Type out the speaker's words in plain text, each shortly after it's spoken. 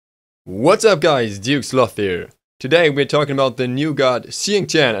What's up guys, Duke Sloth here. Today we're talking about the new god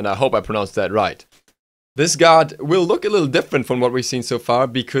Xíngtiān, and I hope I pronounced that right. This god will look a little different from what we've seen so far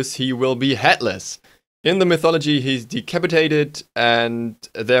because he will be headless. In the mythology he's decapitated and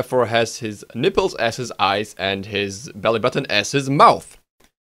therefore has his nipples as his eyes and his belly button as his mouth.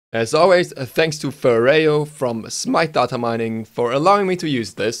 As always, thanks to Ferreo from Smite Datamined for allowing me to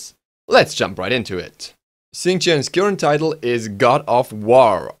use this. Let's jump right into it. Xíngtiān's current title is God of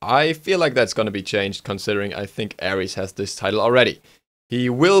War. I feel like that's gonna be changed considering I think Ares has this title already. He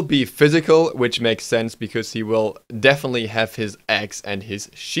will be physical, which makes sense because he will definitely have his axe and his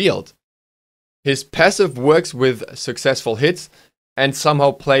shield. His passive works with successful hits and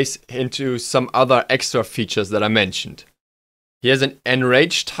somehow plays into some other extra features that I mentioned. He has an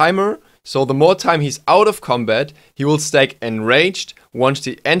enraged timer, so the more time he's out of combat, he will stack enraged. Once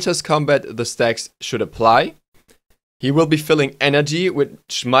he enters combat, the stacks should apply. He will be filling energy,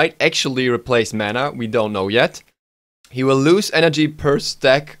 which might actually replace mana, we don't know yet. He will lose energy per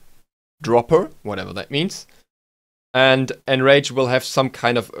stack dropper, whatever that means. And enraged will have some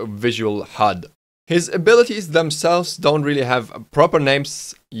kind of visual HUD. His abilities themselves don't really have proper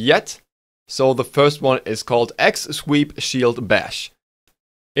names yet. So the first one is called Axe Sweep Shield Bash.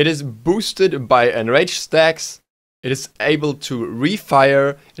 It is boosted by enraged stacks. It is able to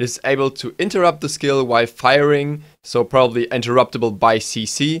refire. It is able to interrupt the skill while firing, so probably interruptible by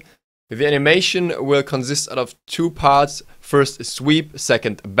CC. The animation will consist out of two parts. First sweep,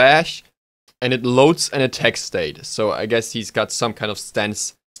 second bash. And it loads an attack state. So I guess he's got some kind of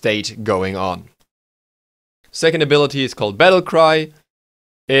stance state going on. Second ability is called Battle Cry.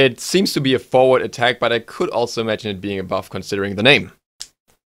 It seems to be a forward attack, but I could also imagine it being a buff considering the name.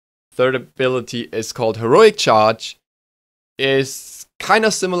 Third ability is called Heroic Charge. Is kind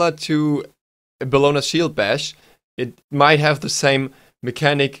of similar to Bellona's Shield Bash. It might have the same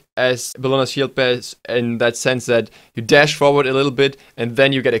mechanic as Bellona's Shield Bash in that sense that you dash forward a little bit and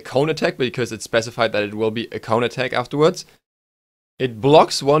then you get a cone attack because it's specified that it will be a cone attack afterwards. It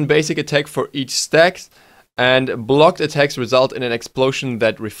blocks one basic attack for each stack, and blocked attacks result in an explosion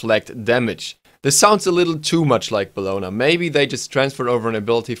that reflect damage. This sounds a little too much like Bellona. Maybe they just transferred over an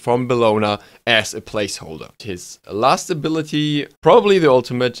ability from Bellona as a placeholder. His last ability, probably the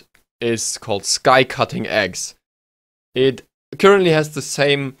ultimate, is called Sky Cutting Eggs. It currently has the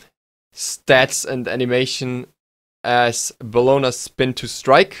same stats and animation as Bellona's Spin to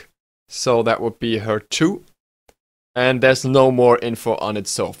Strike, so that would be her 2. And there's no more info on it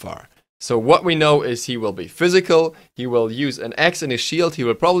so far. So what we know is he will be physical, he will use an axe and a shield, he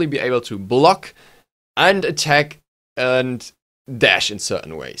will probably be able to block and attack and dash in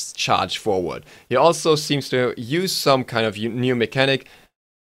certain ways, charge forward. He also seems to use some kind of new mechanic,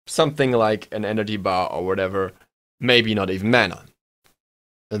 something like an energy bar or whatever, maybe not even mana.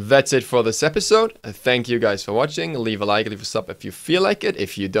 That's it for this episode. Thank you guys for watching. Leave a like, leave a sub if you feel like it.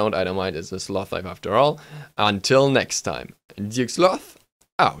 If you don't, I don't mind, it's a sloth life after all. Until next time, Duke Sloth,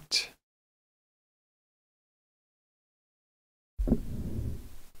 out.